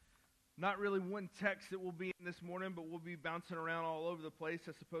Not really one text that we'll be in this morning, but we'll be bouncing around all over the place.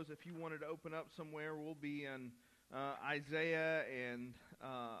 I suppose if you wanted to open up somewhere, we'll be in Isaiah and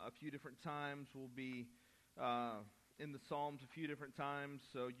a few different times. We'll be in the Psalms a few different times,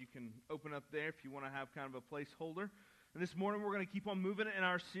 so you can open up there if you want to have kind of a placeholder. And this morning we're going to keep on moving in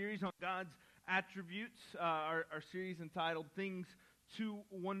our series on God's attributes, our series entitled Things Too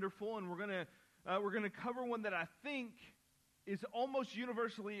Wonderful, and we're going to cover one that I think is almost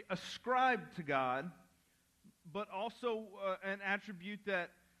universally ascribed to God, but also an attribute that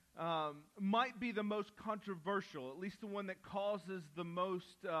might be the most controversial, at least the one that causes the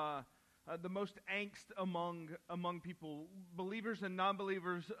most angst among people, believers and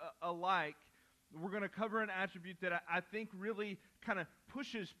non-believers alike. We're going to cover an attribute that I think really kind of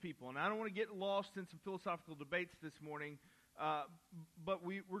pushes people, and I don't want to get lost in some philosophical debates this morning. But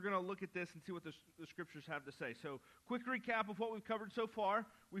we're going to look at this and see what the Scriptures have to say. So, quick recap of what we've covered so far.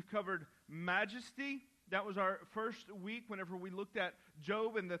 We've covered majesty. That was our first week whenever we looked at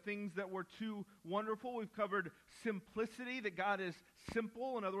Job and the things that were too wonderful. We've covered simplicity, that God is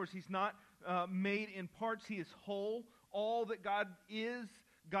simple. In other words, He's not made in parts. He is whole. All that God is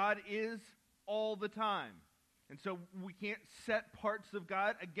all the time. And so we can't set parts of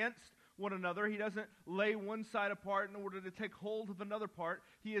God against one another. He doesn't lay one side apart in order to take hold of another part.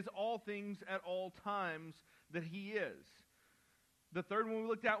 He is all things at all times that He is. The third one we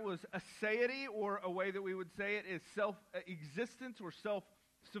looked at was aseity, or a way that we would say it is self-existence or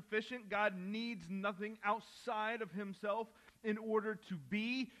self-sufficient. God needs nothing outside of Himself in order to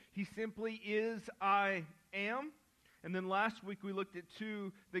be. He simply is, I am. And then last week we looked at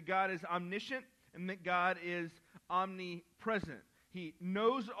two, that God is omniscient and that God is omnipresent. He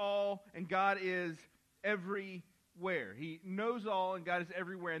knows all, and God is everywhere. He knows all, and God is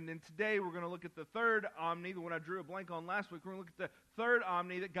everywhere. And then today we're going to look at the third omni, the one I drew a blank on last week. We're going to look at the third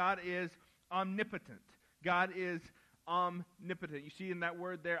omni, that God is omnipotent. God is omnipotent. You see in that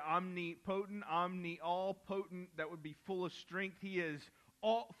word there, omnipotent, all-potent, that would be full of strength. He is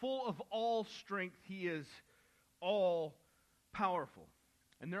full of all strength. He is all-powerful.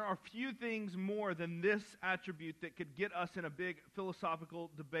 And there are few things more than this attribute that could get us in a big philosophical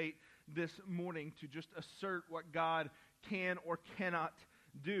debate this morning to just assert what God can or cannot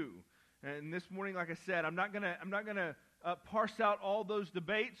do. And this morning, like I said, I'm not gonna parse out all those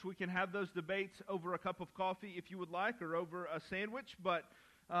debates. We can have those debates over a cup of coffee if you would like, or over a sandwich. But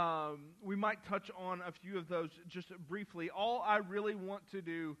we might touch on a few of those just briefly. All I really want to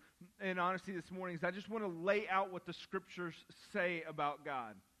do, in honesty this morning, is I just want to lay out what the Scriptures say about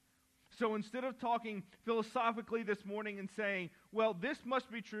God. So instead of talking philosophically this morning and saying, well, this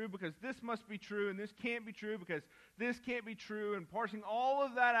must be true because this must be true, and this can't be true because this can't be true, and parsing all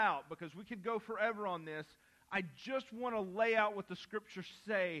of that out, because we could go forever on this, I just want to lay out what the Scriptures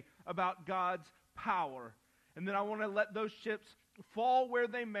say about God's power. And then I want to let those chips fall where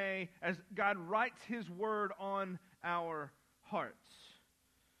they may as God writes His word on our hearts.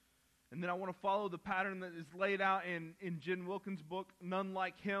 And then I want to follow the pattern that is laid out in Jen Wilkins' book, None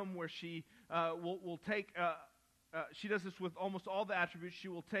Like Him, where she will take, she does this with almost all the attributes. She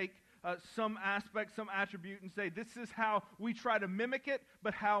will take some aspect, some attribute, and say, this is how we try to mimic it,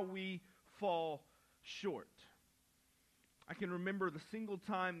 but how we fall short. I can remember the single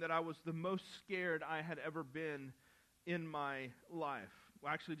time that I was the most scared I had ever been in my life. We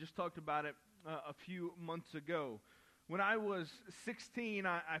actually just talked about it a few months ago. When I was 16,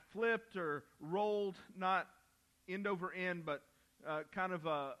 I flipped or rolled, not end over end, but kind of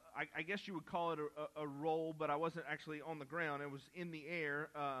I guess you would call it a roll, but I wasn't actually on the ground. It was in the air.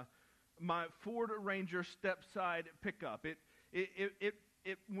 My Ford Ranger step-side pickup.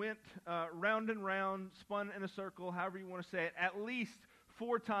 It went round and round, spun in a circle, however you want to say it, at least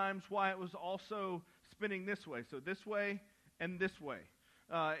 4 times, while it was also spinning this way. So this way and this way.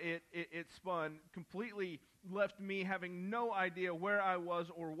 It spun, completely left me having no idea where I was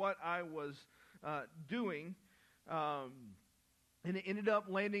or what I was doing. And it ended up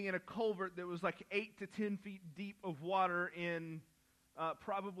landing in a culvert that was like 8 to 10 feet deep of water in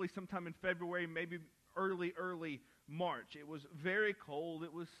probably sometime in February, maybe early March. It was very cold.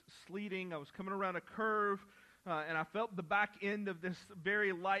 It was sleeting. I was coming around a curve, and I felt the back end of this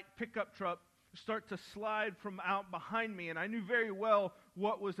very light pickup truck start to slide from out behind me, and I knew very well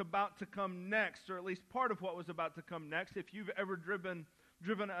what was about to come next, or at least part of what was about to come next. If you've ever driven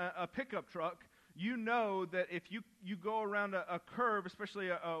a pickup truck, you know that if you go around a curve, especially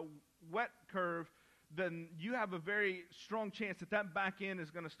a wet curve, then you have a very strong chance that back end is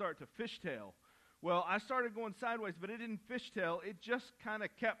going to start to fishtail. Well, I started going sideways, but it didn't fishtail. It just kind of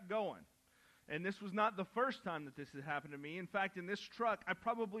kept going. And this was not the first time that this had happened to me. In fact, in this truck, I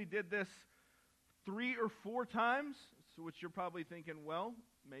probably did this 3 or 4 times, so which you're probably thinking, well,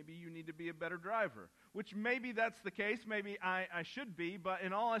 maybe you need to be a better driver, which maybe that's the case. Maybe I should be, but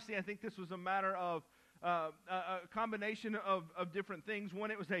in all honesty, I think this was a matter of a combination of different things. One,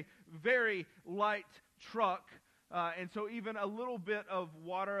 it was a very light truck, and so even a little bit of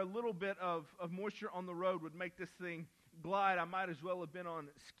water, a little bit of moisture on the road would make this thing glide. I might as well have been on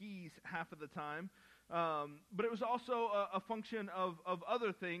skis half of the time. But it was also a function of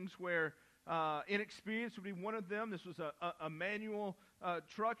other things where inexperience would be one of them. This was a manual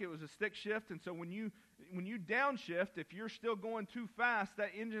truck. It was a stick shift, and so when you downshift, if you're still going too fast, that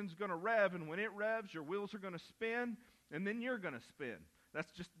engine's going to rev, and when it revs, your wheels are going to spin, and then you're going to spin.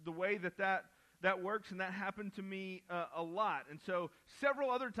 That's just the way that works, and that happened to me a lot. And so several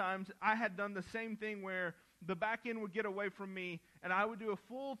other times, I had done the same thing where the back end would get away from me, and I would do a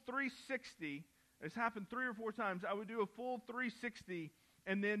full 360. It's happened 3 or 4 times. I would do a full 360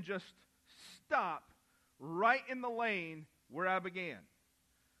 and then just stop right in the lane where I began,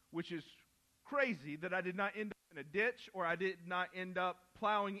 which is crazy that I did not end up in a ditch or I did not end up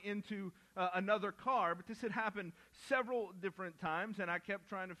plowing into another car. But this had happened several different times, and I kept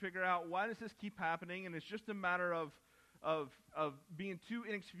trying to figure out, why does this keep happening? And it's just a matter of being too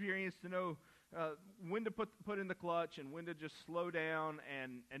inexperienced to know when to put in the clutch and when to just slow down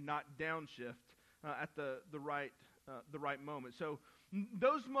and not downshift at the right moment. So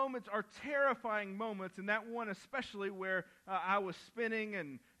those moments are terrifying moments, and that one especially where I was spinning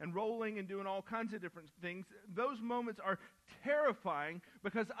and rolling and doing all kinds of different things. Those moments are terrifying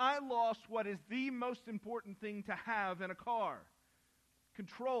because I lost what is the most important thing to have in a car: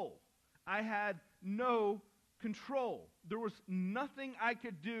 control. I had no control. There was nothing I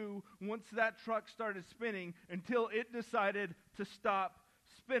could do once that truck started spinning until it decided to stop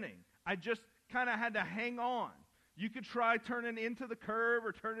spinning. I just kind of had to hang on. You could try turning into the curve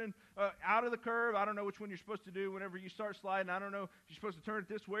or turning out of the curve. I don't know which one you're supposed to do whenever you start sliding. I don't know if you're supposed to turn it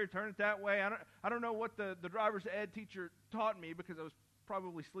this way or turn it that way. I don't know what the driver's ed teacher taught me, because I was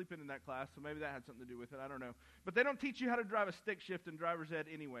probably sleeping in that class, so maybe that had something to do with it. I don't know. But they don't teach you how to drive a stick shift in driver's ed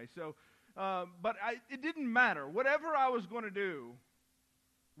anyway. So, but it didn't matter. Whatever I was going to do,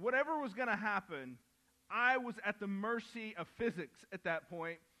 whatever was going to happen, I was at the mercy of physics at that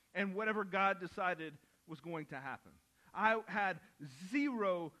point, and whatever God decided was going to happen. I had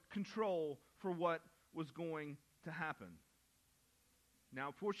zero control for what was going to happen.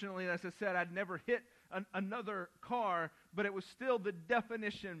 Now, fortunately, as I said, I'd never hit another car, but it was still the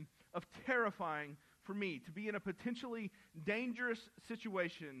definition of terrifying for me to be in a potentially dangerous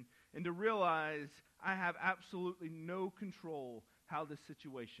situation and to realize I have absolutely no control how this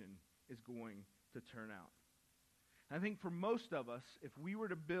situation is going to turn out. And I think for most of us, if we were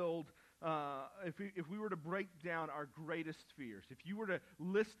to build, if we were to break down our greatest fears, if you were to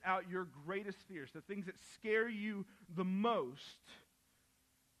list out your greatest fears, the things that scare you the most,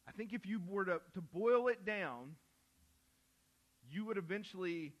 I think if you were to boil it down, you would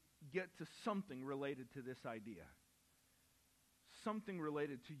eventually get to something related to this idea. Something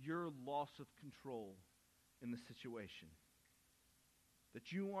related to your loss of control in the situation.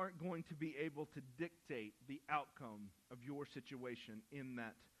 That you aren't going to be able to dictate the outcome of your situation in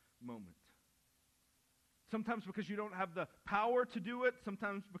that moment. Sometimes because you don't have the power to do it.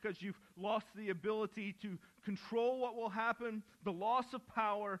 Sometimes because you've lost the ability to control what will happen. The loss of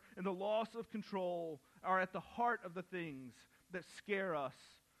power and the loss of control are at the heart of the things that scare us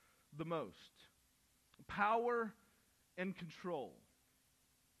the most. Power and control.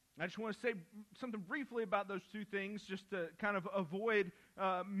 I just want to say something briefly about those two things, just to kind of avoid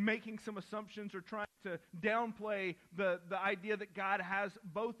making some assumptions or trying to downplay the idea that God has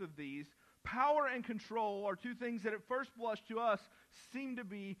both of these. Power and control are two things that at first blush to us seem to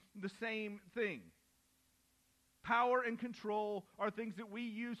be the same thing. Power and control are things that we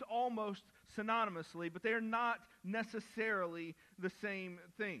use almost synonymously, but they are not necessarily the same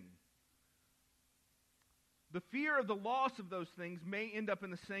thing. The fear of the loss of those things may end up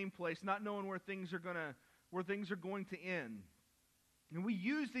in the same place, not knowing where things are going to end. And we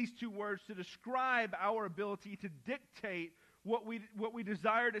use these two words to describe our ability to dictate what we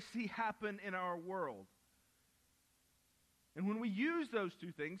desire to see happen in our world. And when we use those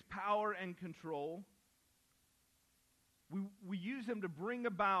two things, power and control, we use them to bring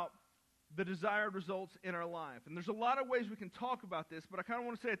about the desired results in our life. And there's a lot of ways we can talk about this, but I kind of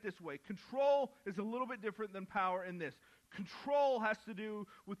want to say it this way. Control is a little bit different than power in this. Control has to do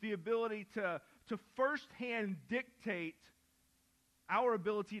with the ability to firsthand dictate our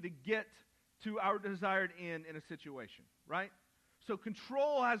ability to get to our desired end in a situation, right? So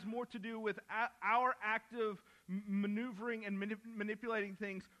control has more to do with our active maneuvering and manipulating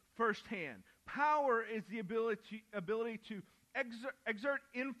things firsthand. Power is the ability to exert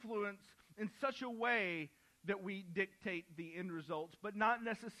influence in such a way that we dictate the end results, but not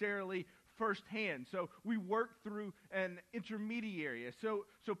necessarily firsthand. So we work through an intermediary. So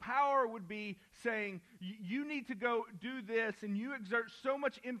power would be saying, you need to go do this, and you exert so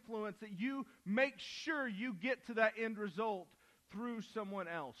much influence that you make sure you get to that end result through someone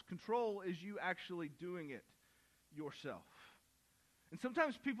else. Control is you actually doing it yourself. And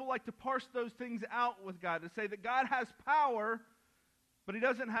sometimes people like to parse those things out with God, to say that God has power, but he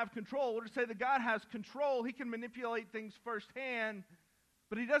doesn't have control. Or to say that God has control, he can manipulate things firsthand,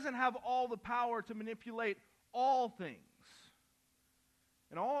 but he doesn't have all the power to manipulate all things.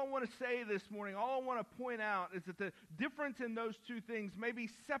 And all I want to say this morning, all I want to point out is that the difference in those two things may be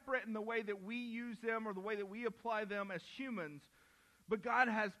separate in the way that we use them or the way that we apply them as humans, but God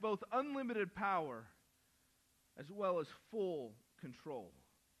has both unlimited power as well as full control.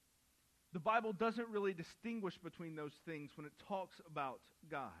 The Bible doesn't really distinguish between those things when it talks about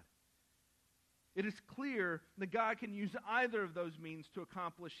God. It is clear that God can use either of those means to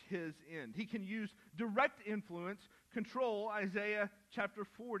accomplish his end. He can use direct influence, control. Isaiah chapter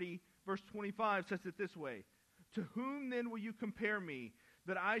 40, verse 25 says it this way, "To whom then will you compare me,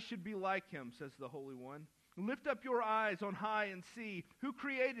 that I should be like him, says the Holy One? Lift up your eyes on high and see, who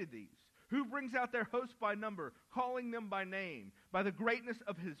created these? Who brings out their hosts by number, calling them by name, by the greatness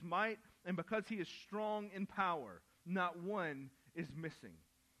of his might, and because he is strong in power, not one is missing."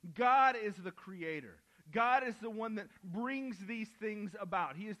 God is the creator. God is the one that brings these things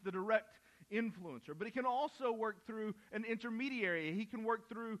about. He is the direct influencer. But he can also work through an intermediary. He can work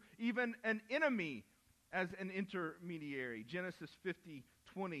through even an enemy as an intermediary. Genesis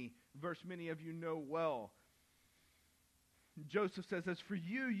 50:20, verse many of you know well. Joseph says, "As for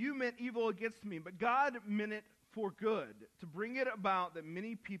you, you meant evil against me, but God meant it for good, to bring it about that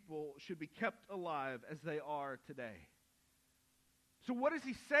many people should be kept alive as they are today." So what is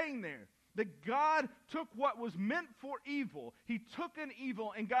he saying there? That God took what was meant for evil. He took an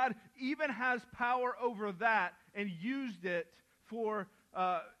evil, and God even has power over that and used it for,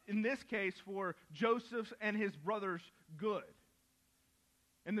 in this case, for Joseph's and his brothers' good.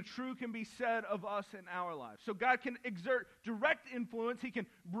 And the true can be said of us in our lives. So God can exert direct influence. He can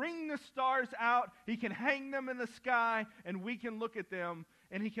bring the stars out. He can hang them in the sky, and we can look at them.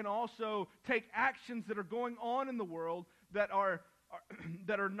 And he can also take actions that are going on in the world that are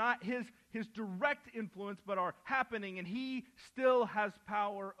not his direct influence, but are happening, and he still has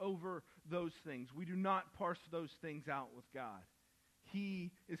power over those things. We do not parse those things out with God.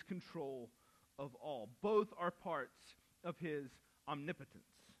 He is control of all. Both are parts of his omnipotence.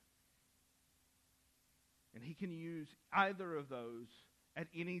 And he can use either of those at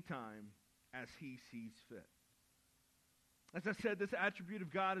any time as he sees fit. As I said, this attribute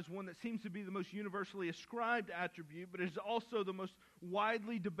of God is one that seems to be the most universally ascribed attribute, but it is also the most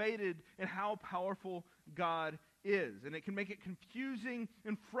widely debated in how powerful God is. And it can make it confusing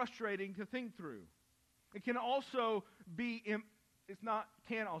and frustrating to think through. It can also be, it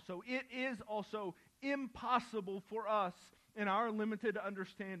is also impossible for us in our limited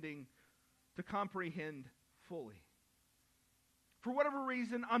understanding to comprehend fully. For whatever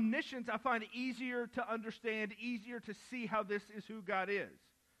reason, omniscience I find easier to understand, easier to see how this is who God is.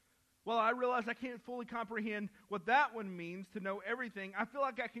 Well, I realize I can't fully comprehend what that one means, to know everything. I feel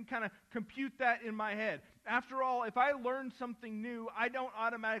like I can kind of compute that in my head. After all, if I learn something new, I don't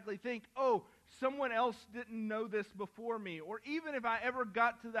automatically think, oh, someone else didn't know this before me. Or even if I ever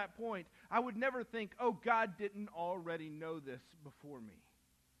got to that point, I would never think, oh, God didn't already know this before me.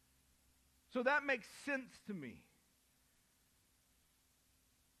 So that makes sense to me.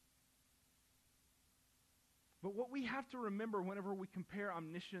 But what we have to remember whenever we compare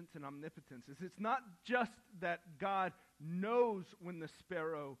omniscience and omnipotence is it's not just that God knows when the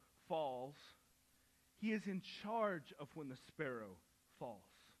sparrow falls. He is in charge of when the sparrow falls.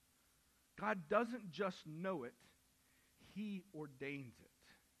 God doesn't just know it, he ordains it.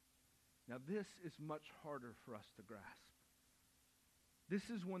 Now this is much harder for us to grasp. This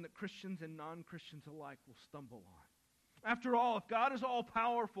is one that Christians and non-Christians alike will stumble on. After all, if God is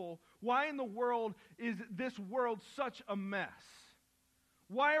all-powerful, why in the world is this world such a mess?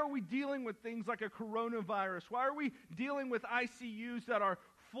 Why are we dealing with things like a coronavirus? Why are we dealing with ICUs that are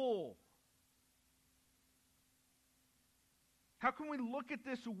full? How can we look at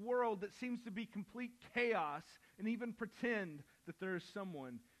this world that seems to be complete chaos and even pretend that there is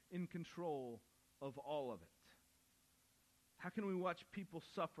someone in control of all of it? How can we watch people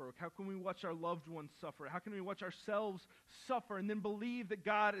suffer? How can we watch our loved ones suffer? How can we watch ourselves suffer and then believe that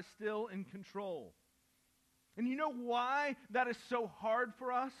God is still in control? And you know why that is so hard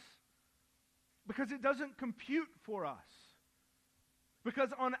for us? Because it doesn't compute for us. Because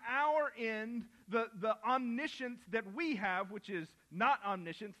on our end, the omniscience that we have, which is not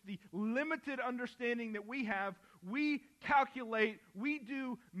omniscience, the limited understanding that we have, we calculate, we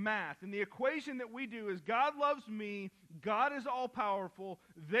do math. And the equation that we do is God loves me, God is all-powerful,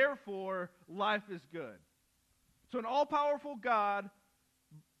 therefore life is good. So an all-powerful God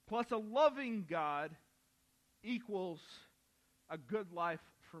plus a loving God equals a good life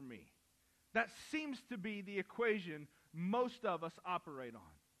for me. That seems to be the equation most of us operate on.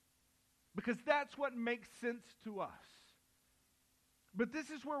 Because that's what makes sense to us. But this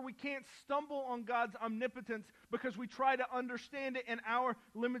is where we can't stumble on God's omnipotence because we try to understand it in our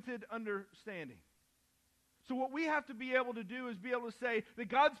limited understanding. So what we have to be able to do is be able to say that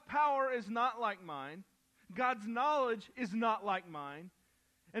God's power is not like mine. God's knowledge is not like mine.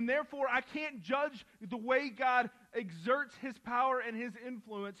 And therefore, I can't judge the way God exerts his power and his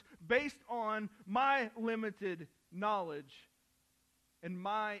influence based on my limited knowledge and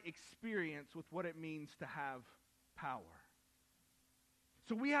my experience with what it means to have power.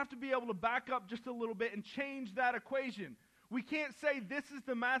 So we have to be able to back up just a little bit and change that equation. We can't say this is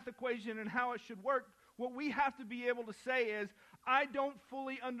the math equation and how it should work. What we have to be able to say is, I don't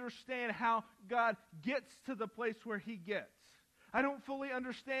fully understand how God gets to the place where he gets. I don't fully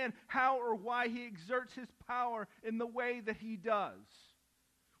understand how or why he exerts his power in the way that he does.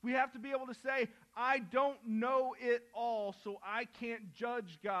 We have to be able to say, I don't know it all, so I can't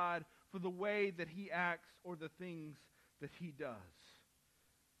judge God for the way that he acts or the things that he does.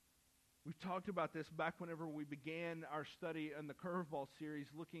 We've talked about this back whenever we began our study in the Curveball series,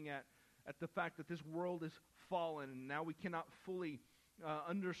 looking at the fact that this world is fallen, and now we cannot fully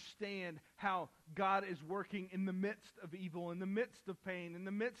understand how God is working in the midst of evil, in the midst of pain, in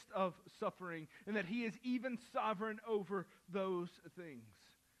the midst of suffering, and that he is even sovereign over those things.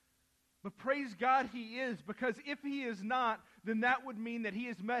 But praise God he is, because if he is not, then that would mean that he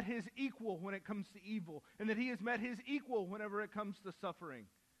has met his equal when it comes to evil, and that he has met his equal whenever it comes to suffering.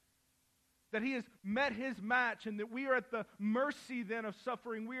 That he has met his match, and that we are at the mercy then of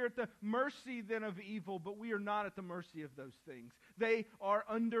suffering. We are at the mercy then of evil, but we are not at the mercy of those things. They are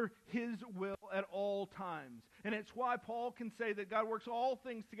under his will at all times. And it's why Paul can say that God works all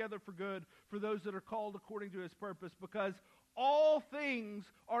things together for good for those that are called according to his purpose, because all things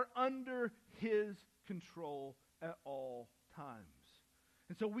are under his control at all times.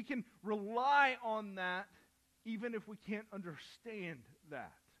 And so we can rely on that even if we can't understand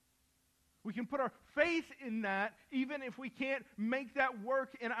that. We can put our faith in that even if we can't make that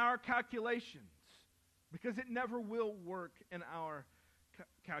work in our calculations, because it never will work in our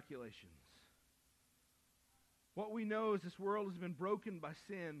calculations. What we know is this world has been broken by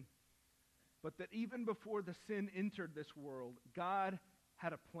sin, but that even before the sin entered this world, God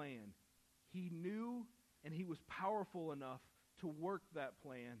had a plan. He knew and he was powerful enough to work that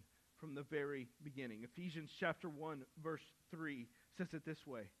plan from the very beginning. Ephesians chapter 1, verse 3 says it this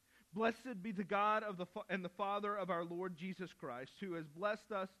way. Blessed be the God and the Father of our Lord Jesus Christ, who has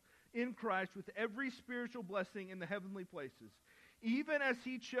blessed us in Christ with every spiritual blessing in the heavenly places, even as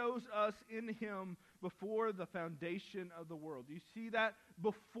he chose us in him before the foundation of the world. Do you see that?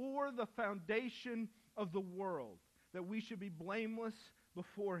 Before the foundation of the world, that we should be blameless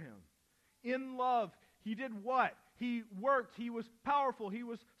before him. In love, he did what? He worked. He was powerful. He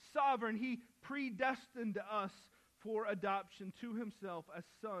was sovereign. He predestined us for adoption to himself as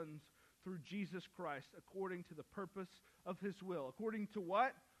sons through Jesus Christ, according to the purpose of his will. According to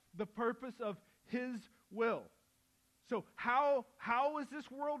what? The purpose of his will. So how is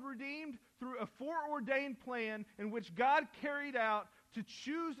this world redeemed? Through a foreordained plan in which God carried out to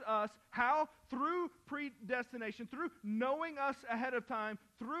choose us. How? Through predestination, through knowing us ahead of time,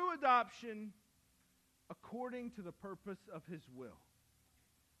 through adoption, according to the purpose of his will,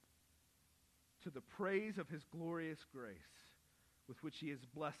 to the praise of his glorious grace with which he has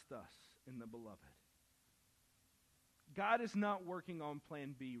blessed us in the beloved. God is not working on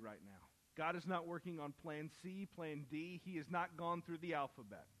plan B right now. God is not working on plan C, plan D. He has not gone through the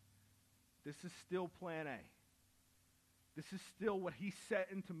alphabet. This is still plan A. This is still what he set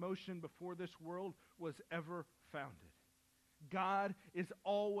into motion before this world was ever founded. God has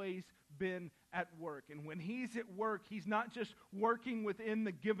always been at work. And when he's at work, he's not just working within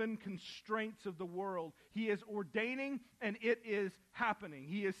the given constraints of the world. He is ordaining, and it is happening.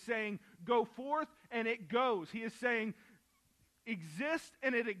 He is saying, go forth, and it goes. He is saying, exist,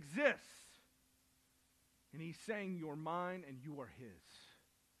 and it exists. And he's saying, you're mine and you are his.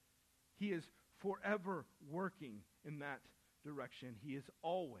 He is forever working in that direction. He is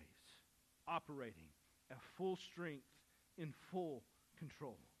always operating at full strength, in full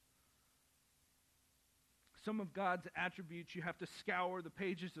control. Some of God's attributes you have to scour the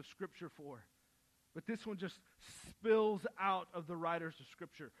pages of Scripture for. But this one just spills out of the writers of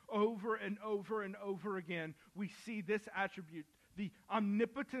Scripture. Over and over and over again, we see this attribute, the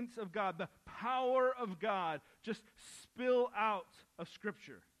omnipotence of God, the power of God, just spill out of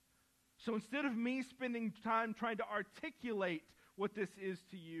Scripture. So instead of me spending time trying to articulate what this is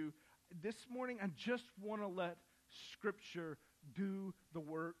to you, this morning I just want to let Scripture do the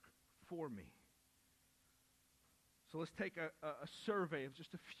work for me. So let's take a survey of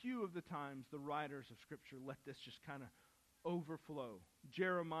just a few of the times the writers of Scripture let this just kind of overflow.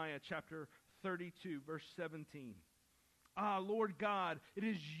 Jeremiah chapter 32, verse 17. Ah, Lord God, it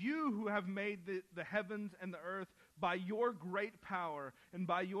is you who have made the heavens and the earth by your great power and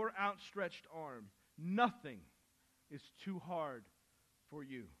by your outstretched arm. Nothing is too hard for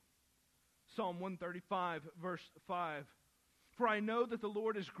you. Psalm 135, verse 5. For I know that the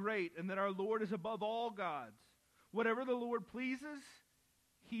Lord is great and that our Lord is above all gods. Whatever the Lord pleases,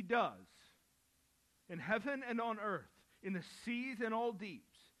 he does. In heaven and on earth, in the seas and all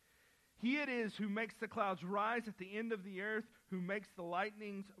deeps. He it is who makes the clouds rise at the end of the earth, who makes the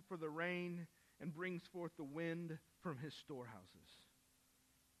lightnings for the rain and brings forth the wind from his storehouses.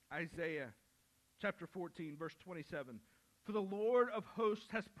 Isaiah chapter 14, verse 27. For the Lord of hosts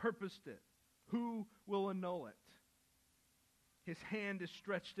has purposed it. Who will annul it? His hand is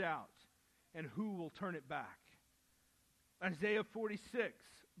stretched out, and who will turn it back? Isaiah 46,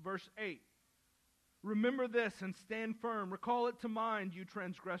 verse 8. Remember this and stand firm. Recall it to mind, you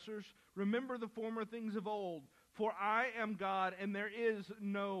transgressors. Remember the former things of old. For I am God, and there is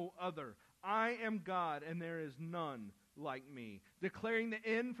no other. I am God, and there is none like me. Declaring the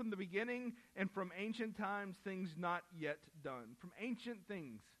end from the beginning, and from ancient times things not yet done. From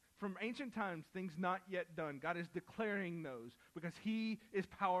ancient times, things not yet done. God is declaring those because he is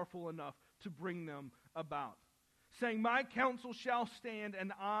powerful enough to bring them about. Saying, my counsel shall stand,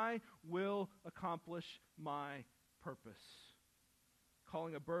 and I will accomplish my purpose.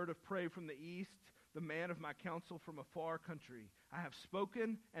 Calling a bird of prey from the east, the man of my counsel from a far country. I have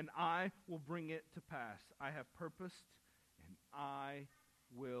spoken, and I will bring it to pass. I have purposed, and I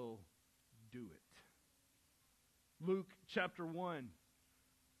will do it. Luke chapter 1.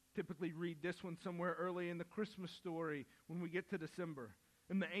 Typically read this one somewhere early in the Christmas story when we get to December.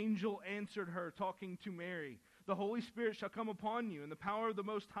 And the angel answered her, talking to Mary, the Holy Spirit shall come upon you, and the power of the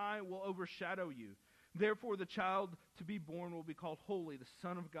Most High will overshadow you. Therefore the child to be born will be called Holy, the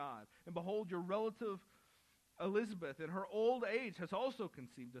Son of God. And behold, your relative Elizabeth, in her old age, has also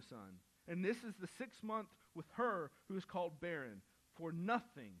conceived a son. And this is the 6th month with her who is called barren. For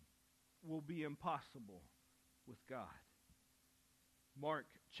nothing will be impossible with God. Mark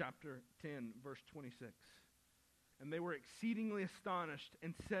chapter 10, verse 26. And they were exceedingly astonished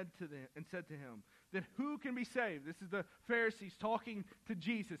and said to him, that who can be saved? This is the Pharisees talking to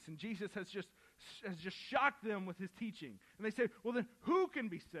Jesus, and Jesus has just shocked them with his teaching. And they say, well then who can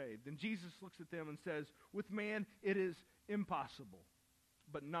be saved? And Jesus looks at them and says, with man it is impossible,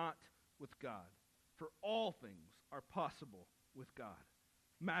 but not with God. For all things are possible with God.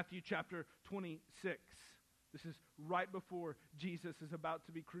 Matthew chapter 26. This is right before Jesus is about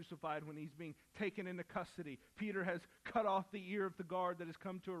to be crucified when he's being taken into custody. Peter has cut off the ear of the guard that has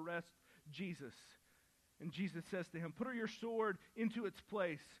come to arrest Jesus. And Jesus says to him, put your sword into its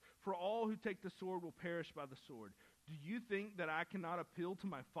place, for all who take the sword will perish by the sword. Do you think that I cannot appeal to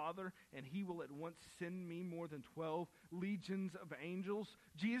my Father, and he will at once send me more than 12 legions of angels?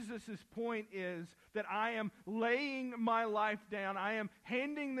 Jesus' point is that I am laying my life down. I am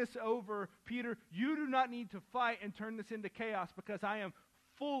handing this over. Peter, you do not need to fight and turn this into chaos because I am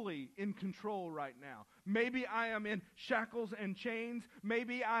fully in control right now. Maybe I am in shackles and chains.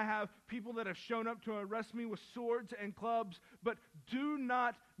 Maybe I have people that have shown up to arrest me with swords and clubs. But do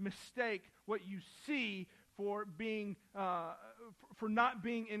not mistake what you see for not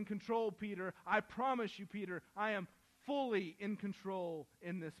being in control, Peter. I promise you, Peter, I am fully in control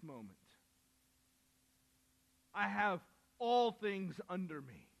in this moment. I have all things under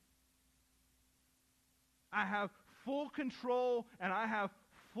me. I have full control and I have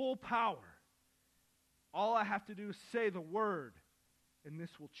full power. All I have to do is say the word and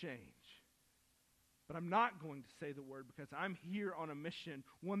this will change. But I'm not going to say the word because I'm here on a mission,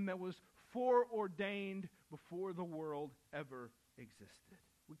 one that was foreordained before the world ever existed.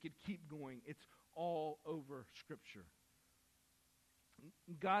 We could keep going. It's all over Scripture.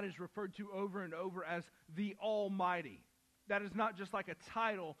 God is referred to over and over as the Almighty. That is not just like a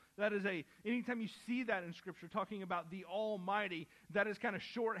title. That is anytime you see that in Scripture, talking about the Almighty, that is kind of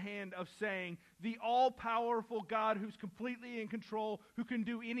shorthand of saying the all-powerful God who's completely in control, who can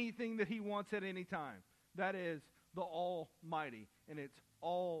do anything that he wants at any time. That is the Almighty, and it's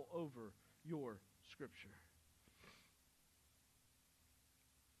all over your Scripture.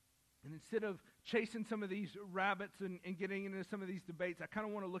 And instead of chasing some of these rabbits and getting into some of these debates, I kind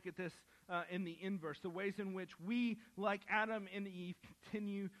of want to look at this in the inverse, the ways in which we, like Adam and Eve,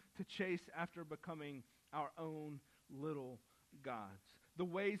 continue to chase after becoming our own little gods. The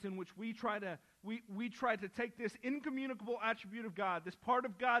ways in which we try to take this incommunicable attribute of God, this part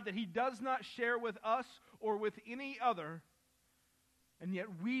of God that he does not share with us or with any other, and yet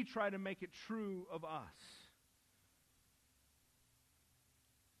we try to make it true of us.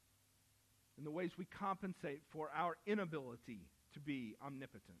 And the ways we compensate for our inability to be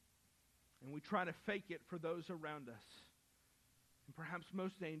omnipotent. And we try to fake it for those around us. And perhaps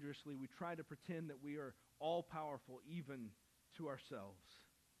most dangerously, we try to pretend that we are all-powerful even to ourselves.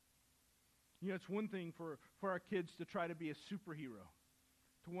 You know, it's one thing for our kids to try to be a superhero,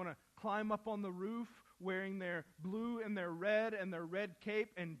 to want to climb up on the roof wearing their blue and their red cape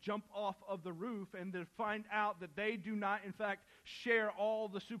and jump off of the roof, and to find out that they do not, in fact, share all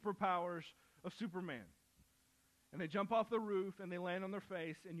the superpowers of Superman. And they jump off the roof and they land on their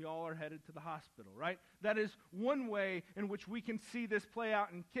face, and you all are headed to the hospital, right? That is one way in which we can see this play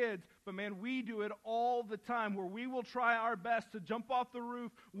out in kids, but man, we do it all the time, where we will try our best to jump off the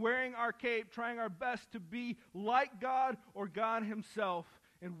roof wearing our cape, trying our best to be like God or God himself,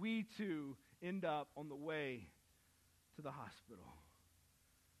 and we too end up on the way to the hospital.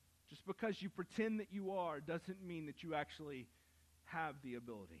 Just because you pretend that you are doesn't mean that you actually have the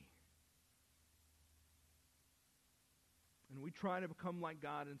ability. And we try to become like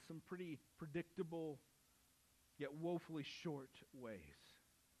God in some pretty predictable, yet woefully short ways.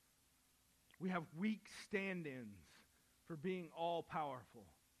 We have weak stand-ins for being all-powerful.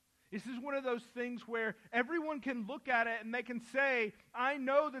 This is one of those things where everyone can look at it and they can say, I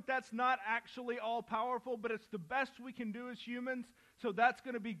know that that's not actually all-powerful, but it's the best we can do as humans, so that's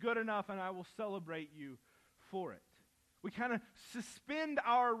going to be good enough, and I will celebrate you for it. We kind of suspend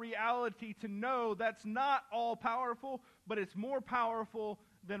our reality to know that's not all-powerful, but it's more powerful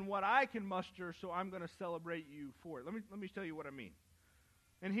than what I can muster, so I'm going to celebrate you for it. Let me tell you what I mean.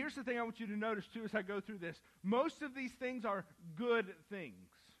 And here's the thing I want you to notice, too, as I go through this. Most of these things are good things.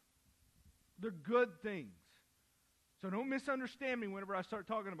 They're good things. So don't misunderstand me whenever I start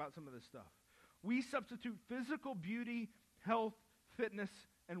talking about some of this stuff. We substitute physical beauty, health, fitness,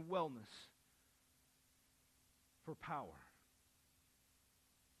 and wellness for power.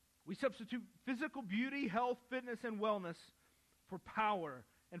 We substitute physical beauty, health, fitness, and wellness for power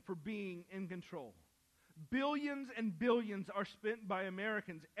and for being in control. Billions and billions are spent by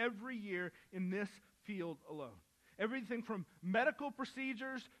Americans every year in this field alone. Everything from medical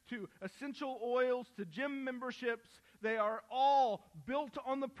procedures to essential oils to gym memberships, they are all built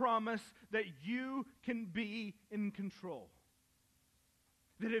on the promise that you can be in control.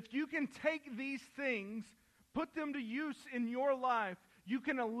 That if you can take these things, put them to use in your life, you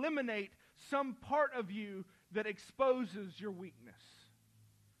can eliminate some part of you that exposes your weakness.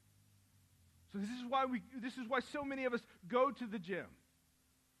 So this is why so many of us go to the gym.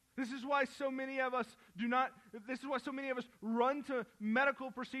 This is why so many of us run to medical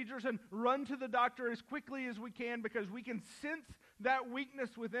procedures and run to the doctor as quickly as we can, because we can sense that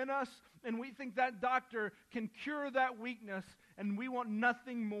weakness within us, and we think that doctor can cure that weakness, and we want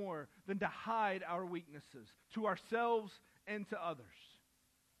nothing more than to hide our weaknesses to ourselves and to others.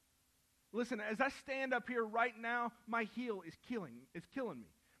 Listen, as I stand up here right now, my heel is killing me.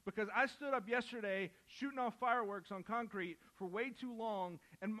 Because I stood up yesterday shooting off fireworks on concrete for way too long,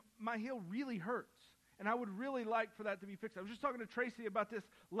 and my heel really hurts. And I would really like for that to be fixed. I was just talking to Tracy about this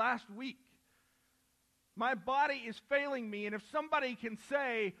last week. My body is failing me, and if somebody can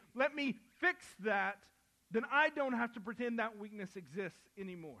say, let me fix that, then I don't have to pretend that weakness exists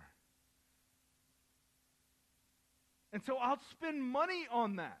anymore. And so I'll spend money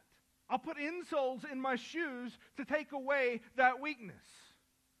on that. I'll put insoles in my shoes to take away that weakness.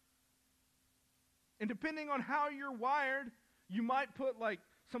 And depending on how you're wired, you might put like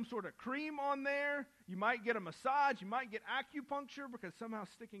some sort of cream on there. You might get a massage. You might get acupuncture, because somehow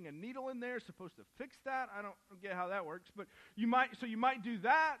sticking a needle in there is supposed to fix that. I don't get how that works, but you might do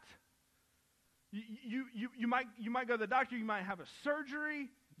that. You might go to the doctor. You might have a surgery.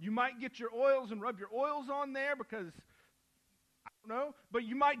 You might get your oils and rub your oils on there, because I don't know, but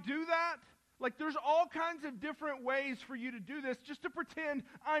you might do that. Like, there's all kinds of different ways for you to do this just to pretend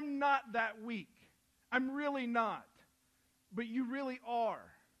I'm not that weak. I'm really not. But you really are.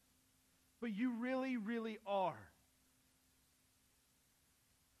 But you really, really are.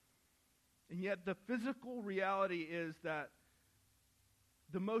 And yet the physical reality is that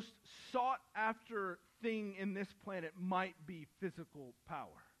the most sought after thing in this planet might be physical power.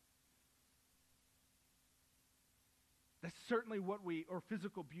 That's certainly or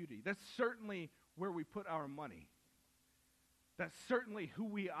physical beauty. That's certainly where we put our money. That's certainly who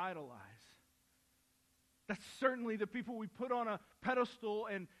we idolize. That's certainly the people we put on a pedestal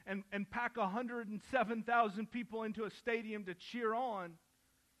and pack 107,000 people into a stadium to cheer on.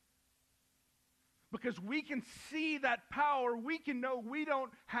 Because we can see that power, we can know we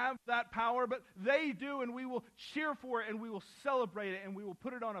don't have that power, but they do, and we will cheer for it, and we will celebrate it, and we will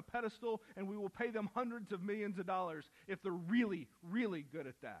put it on a pedestal, and we will pay them hundreds of millions of dollars if they're really, really good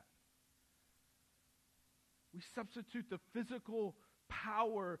at that. We substitute the physical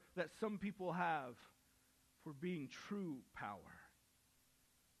power that some people have for being true power.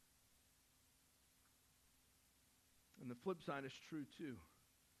 And the flip side is true too.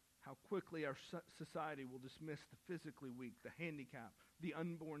 How quickly our society will dismiss the physically weak, the handicapped, the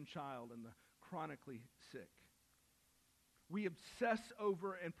unborn child, and the chronically sick. We obsess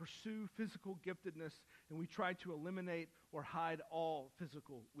over and pursue physical giftedness, and we try to eliminate or hide all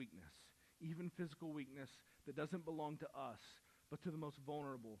physical weakness, even physical weakness that doesn't belong to us, but to the most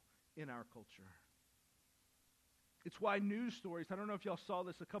vulnerable in our culture. It's why news stories, I don't know if y'all saw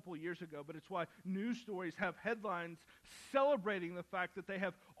this a couple of years ago, but it's why news stories have headlines celebrating the fact that they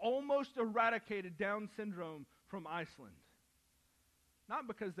have almost eradicated Down syndrome from Iceland. Not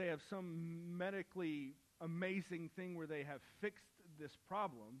because they have some medically amazing thing where they have fixed this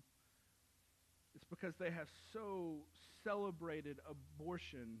problem. It's because they have so celebrated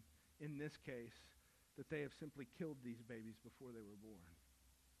abortion in this case that they have simply killed these babies before they were born.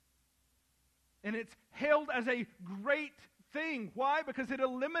 And it's hailed as a great thing. Why? Because it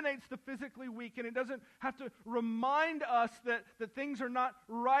eliminates the physically weak, and it doesn't have to remind us that things are not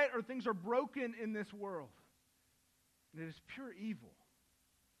right or things are broken in this world. And it is pure evil.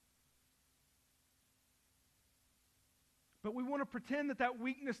 But we want to pretend that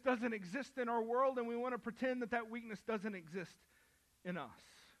weakness doesn't exist in our world, and we want to pretend that weakness doesn't exist in us.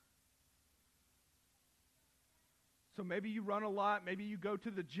 So maybe you run a lot, maybe you go to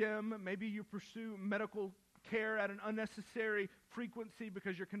the gym, maybe you pursue medical care at an unnecessary frequency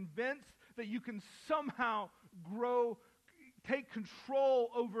because you're convinced that you can somehow take control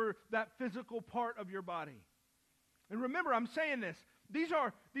over that physical part of your body. And remember, I'm saying this, these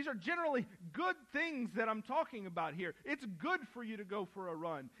are generally good things that I'm talking about here. It's good for you to go for a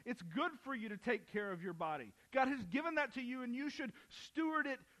run. It's good for you to take care of your body. God has given that to you, and you should steward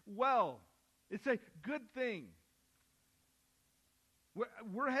it well. It's a good thing.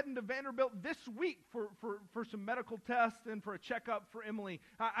 We're heading to Vanderbilt this week for some medical tests and for a checkup for Emily.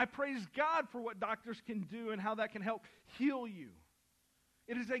 I praise God for what doctors can do and how that can help heal you.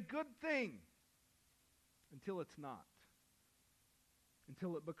 It is a good thing until it's not.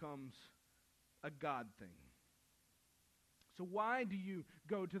 Until it becomes a God thing. So why do you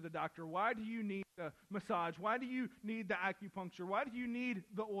go to the doctor? Why do you need the massage? Why do you need the acupuncture? Why do you need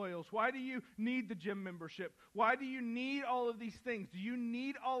the oils? Why do you need the gym membership? Why do you need all of these things? Do you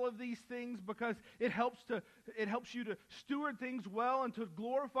need all of these things because it helps you to steward things well and to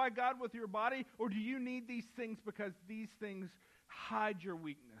glorify God with your body? Or do you need these things because these things hide your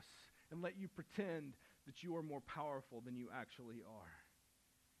weakness and let you pretend that you are more powerful than you actually are?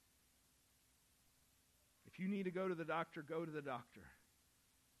 If you need to go to the doctor, go to the doctor.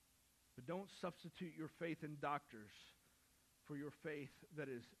 But don't substitute your faith in doctors for your faith that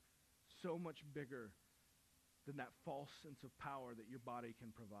is so much bigger than that false sense of power that your body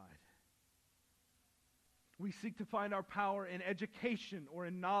can provide. We seek to find our power in education or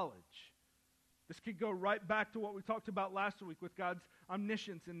in knowledge. This could go right back to what we talked about last week with God's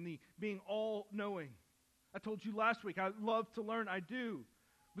omniscience and the being all-knowing. I told you last week, I love to learn, I do.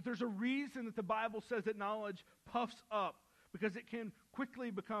 But there's a reason that the Bible says that knowledge puffs up, because it can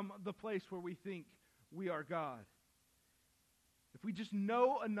quickly become the place where we think we are God. If we just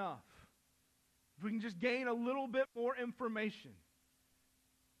know enough, if we can just gain a little bit more information,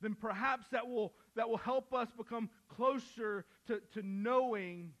 then perhaps that will help us become closer to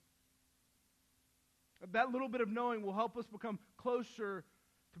knowing. That little bit of knowing will help us become closer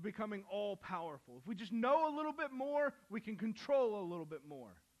to becoming all-powerful. If we just know a little bit more, we can control a little bit more.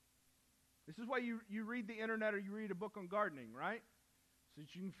 This is why you read the internet or you read a book on gardening, right? So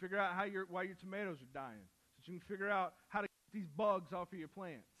that you can figure out why your tomatoes are dying. So that you can figure out how to get these bugs off of your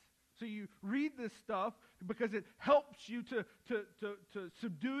plants. So you read this stuff because it helps you to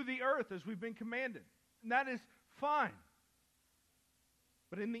subdue the earth as we've been commanded. And that is fine.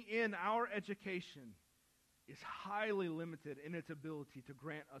 But in the end, our education is highly limited in its ability to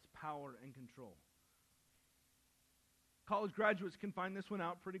grant us power and control. College graduates can find this one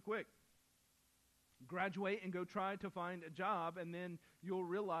out pretty quick. Graduate and go try to find a job, and then you'll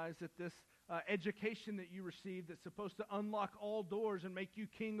realize that this education that you received that's supposed to unlock all doors and make you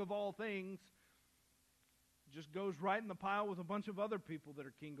king of all things just goes right in the pile with a bunch of other people that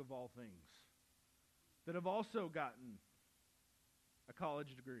are king of all things, that have also gotten a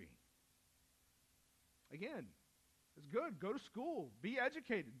college degree. Again, it's good. Go to school. Be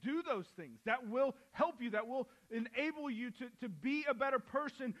educated. Do those things. That will help you. That will enable you to be a better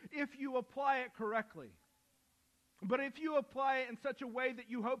person if you apply it correctly. But if you apply it in such a way that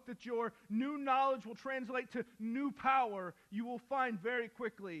you hope that your new knowledge will translate to new power, you will find very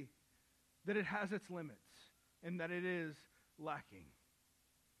quickly that it has its limits and that it is lacking.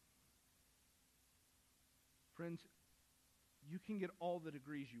 Friends, you can get all the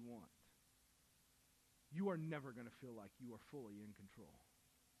degrees you want. You are never going to feel like you are fully in control.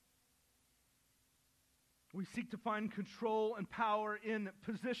 We seek to find control and power in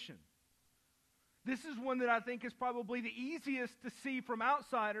position. This is one that I think is probably the easiest to see from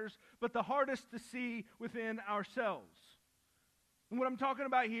outsiders, but the hardest to see within ourselves. And what I'm talking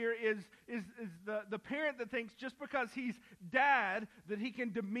about here is the parent that thinks just because he's dad that he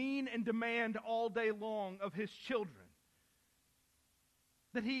can demean and demand all day long of his children.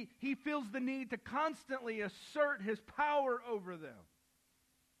 That he feels the need to constantly assert his power over them,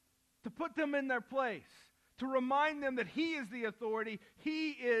 to put them in their place, to remind them that he is the authority,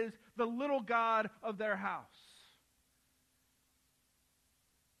 he is the little god of their house.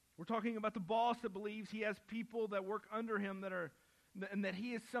 We're talking about the boss that believes he has people that work under him and that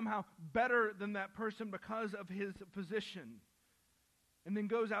he is somehow better than that person because of his position. And then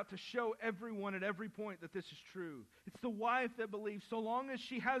goes out to show everyone at every point that this is true. It's the wife that believes so long as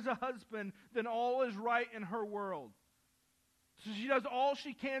she has a husband, then all is right in her world. So she does all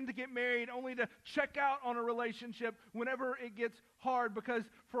she can to get married, only to check out on a relationship whenever it gets hard, because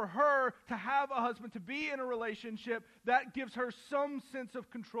for her to have a husband, to be in a relationship, that gives her some sense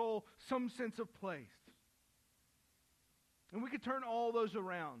of control, some sense of place. And we could turn all those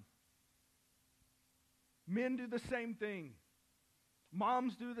around. Men do the same thing.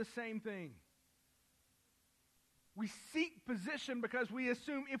 Moms do the same thing. We seek position because we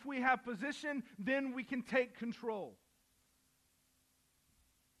assume if we have position, then we can take control.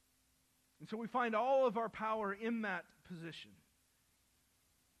 And so we find all of our power in that position.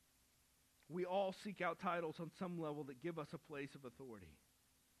 We all seek out titles on some level that give us a place of authority.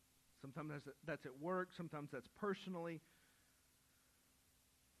 Sometimes that's at work, sometimes that's personally.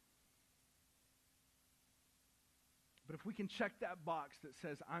 But if we can check that box that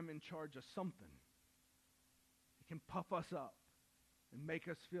says, I'm in charge of something, it can puff us up and make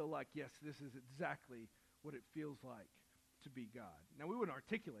us feel like, yes, this is exactly what it feels like to be God. Now, we wouldn't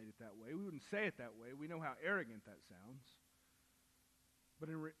articulate it that way. We wouldn't say it that way. We know how arrogant that sounds. But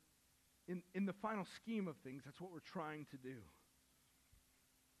in the final scheme of things, that's what we're trying to do.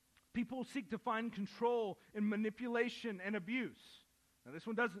 People seek to find control in manipulation and abuse. Now, this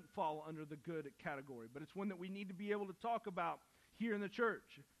one doesn't fall under the good category, but it's one that we need to be able to talk about here in the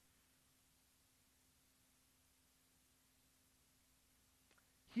church.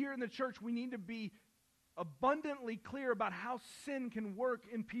 Here in the church, we need to be abundantly clear about how sin can work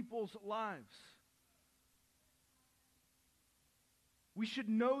in people's lives. We should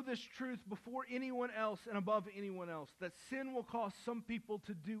know this truth before anyone else and above anyone else, that sin will cause some people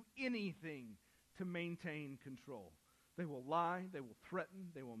to do anything to maintain control. They will lie, they will threaten,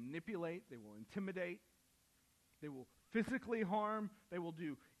 they will manipulate, they will intimidate, they will physically harm, they will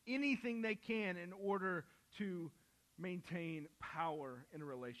do anything they can in order to maintain power in a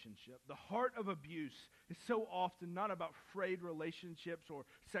relationship. The heart of abuse is so often not about frayed relationships or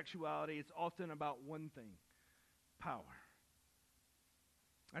sexuality. It's often about one thing: power.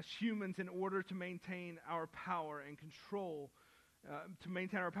 As humans, in order to maintain our power and control,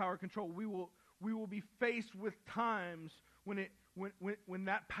 we will be faced with times when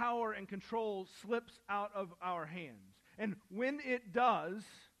that power and control slips out of our hands. And when it does,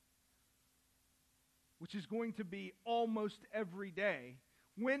 which is going to be almost every day,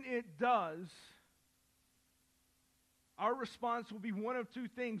 when it does, our response will be one of two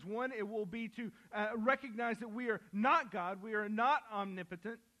things. One, it will be to recognize that we are not God, we are not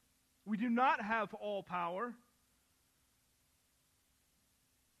omnipotent, we do not have all power.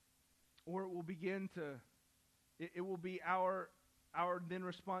 Or it will begin to, it will be our our then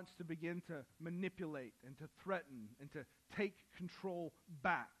response to begin to manipulate and to threaten and to take control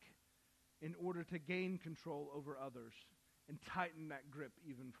back in order to gain control over others and tighten that grip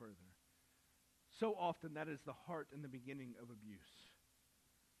even further. So often that is the heart and the beginning of abuse.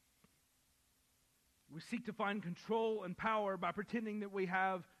 We seek to find control and power by pretending that we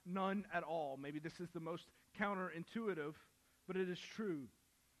have none at all. Maybe this is the most counterintuitive, but it is true.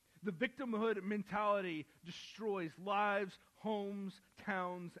 The victimhood mentality destroys lives, homes,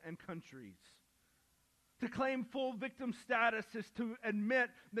 towns, and countries. To claim full victim status is to admit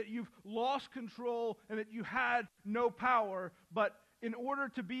that you've lost control and that you had no power, but in order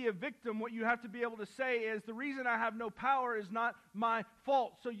to be a victim, what you have to be able to say is, the reason I have no power is not my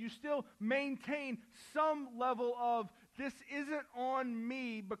fault. So you still maintain some level of, this isn't on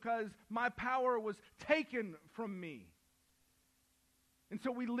me because my power was taken from me. And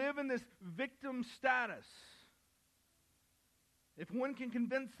so we live in this victim status. If one can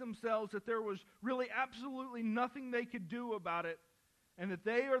convince themselves that there was really absolutely nothing they could do about it, and that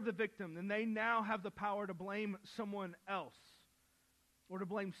they are the victim, then they now have the power to blame someone else, or to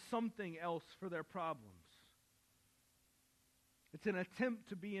blame something else for their problems. It's an attempt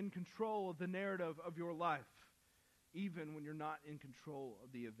to be in control of the narrative of your life, even when you're not in control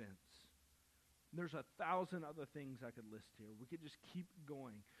of the events. There's 1,000 other things I could list here. We could just keep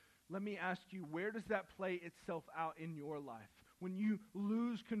going. Let me ask you, where does that play itself out in your life? When you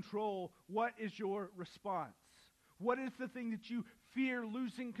lose control, what is your response? What is the thing that you fear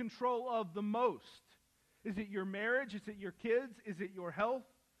losing control of the most? Is it your marriage? Is it your kids? Is it your health?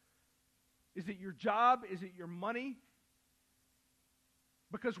 Is it your job? Is it your money?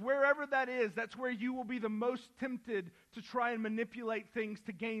 Because wherever that is, that's where you will be the most tempted to try and manipulate things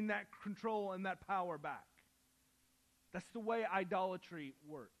to gain that control and that power back. That's the way idolatry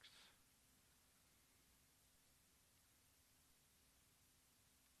works.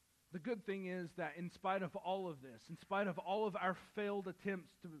 The good thing is that in spite of all of this, in spite of all of our failed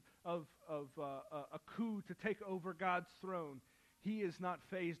attempts of a coup to take over God's throne, He is not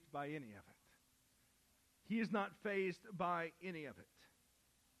fazed by any of it. He is not fazed by any of it.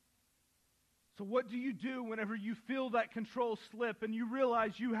 So what do you do whenever you feel that control slip and you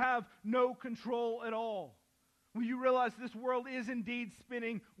realize you have no control at all? When you realize this world is indeed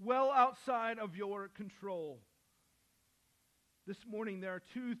spinning well outside of your control. This morning, there are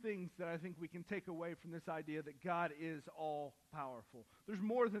two things that I think we can take away from this idea that God is all-powerful. There's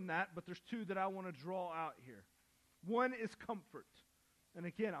more than that, but there's two that I want to draw out here. One is comfort. And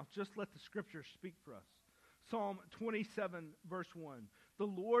again, I'll just let the Scripture speak for us. Psalm 27, verse 1. The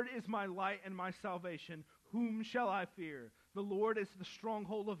Lord is my light and my salvation. Whom shall I fear? The Lord is the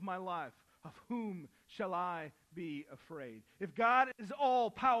stronghold of my life. Of whom shall I be afraid? If God is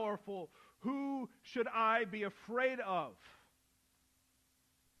all-powerful, who should I be afraid of?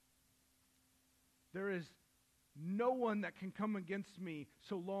 There is no one that can come against me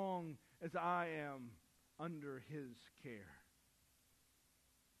so long as I am under His care.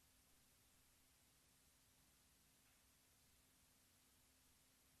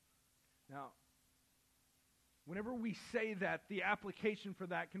 Now, whenever we say that, the application for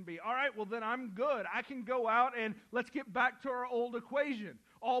that can be, all right, well then I'm good. I can go out and let's get back to our old equation.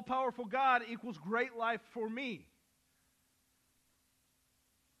 All-powerful God equals great life for me.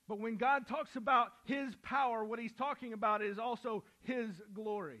 But when God talks about His power, what He's talking about is also His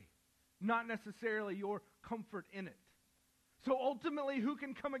glory, not necessarily your comfort in it. So ultimately, who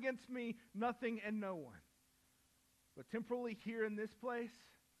can come against me? Nothing and no one. But temporally here in this place,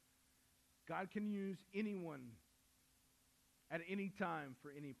 God can use anyone at any time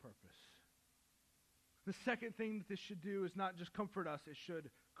for any purpose. The second thing that this should do is not just comfort us, it should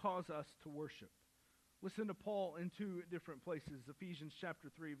cause us to worship. Listen to Paul in two different places. Ephesians chapter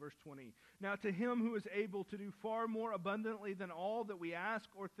 3, verse 20. Now to Him who is able to do far more abundantly than all that we ask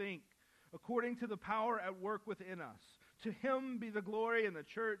or think, according to the power at work within us. To Him be the glory in the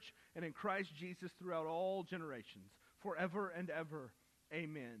church and in Christ Jesus throughout all generations, forever and ever.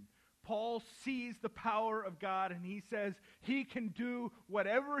 Amen. Paul sees the power of God and he says He can do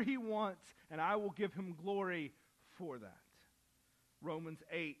whatever He wants and I will give Him glory for that. Romans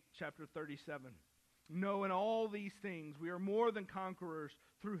 8, chapter 37. No, in all these things we are more than conquerors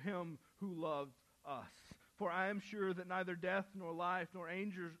through Him who loved us. For I am sure that neither death, nor life, nor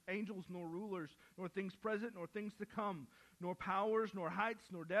angels, nor rulers, nor things present, nor things to come, nor powers, nor heights,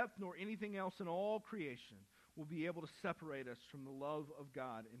 nor depth, nor anything else in all creation will be able to separate us from the love of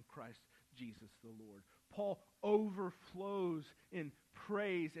God in Christ Jesus the Lord. Paul overflows in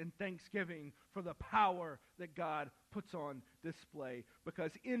praise and thanksgiving for the power that God puts on display.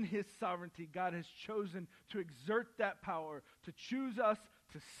 Because in his sovereignty, God has chosen to exert that power, to choose us,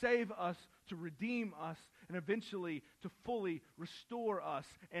 to save us, to redeem us, and eventually to fully restore us.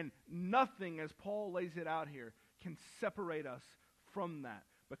 And nothing, as Paul lays it out here, can separate us from that.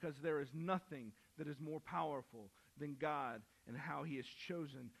 Because there is nothing that is more powerful than God and how he has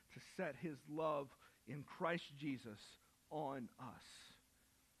chosen to set his love in Christ Jesus on us.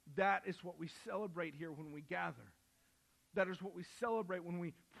 That is what we celebrate here when we gather. That is what we celebrate when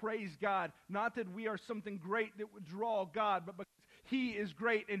we praise God. Not that we are something great that would draw God, but because he is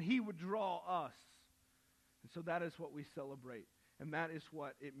great and he would draw us. And so that is what we celebrate. And that is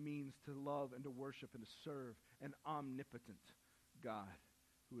what it means to love and to worship and to serve an omnipotent God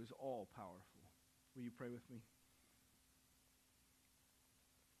who is all-powerful. Will you pray with me?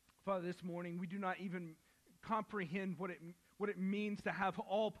 Father, this morning we do not even comprehend what it means to have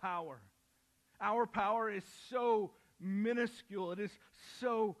all power. Our power is so minuscule. It is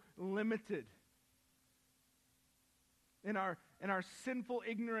so limited. In our sinful,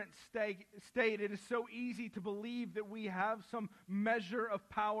 ignorant state, it is so easy to believe that we have some measure of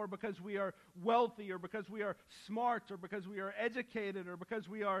power because we are wealthy or because we are smart or because we are educated or because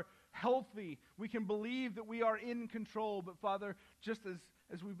we are healthy. We can believe that we are in control. But Father, just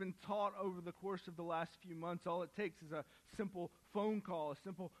as we've been taught over the course of the last few months, all it takes is a simple phone call, a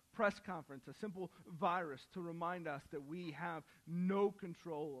simple press conference, a simple virus to remind us that we have no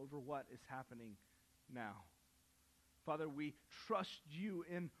control over what is happening now. Father, we trust you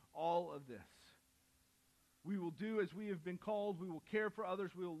in all of this. We will do as we have been called. We will care for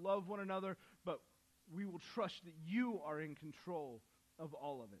others. We will love one another. But we will trust that you are in control of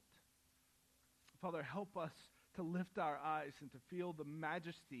all of it. Father, help us to lift our eyes and to feel the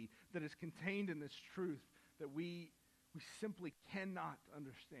majesty that is contained in this truth that we simply cannot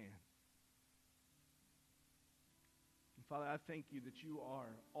understand. And Father, I thank you that you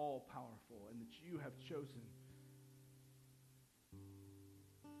are all-powerful and that you have chosen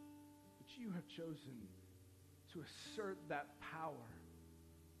to assert that power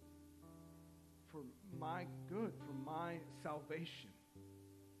for my good, for my salvation.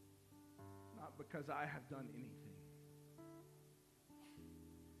 Not because I have done anything,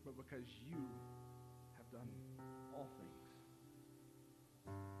 but because you have done all things.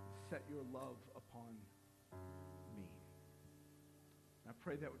 Set your love upon me. And I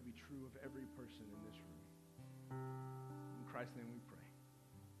pray that would be true of every person in this room. In Christ's name we pray.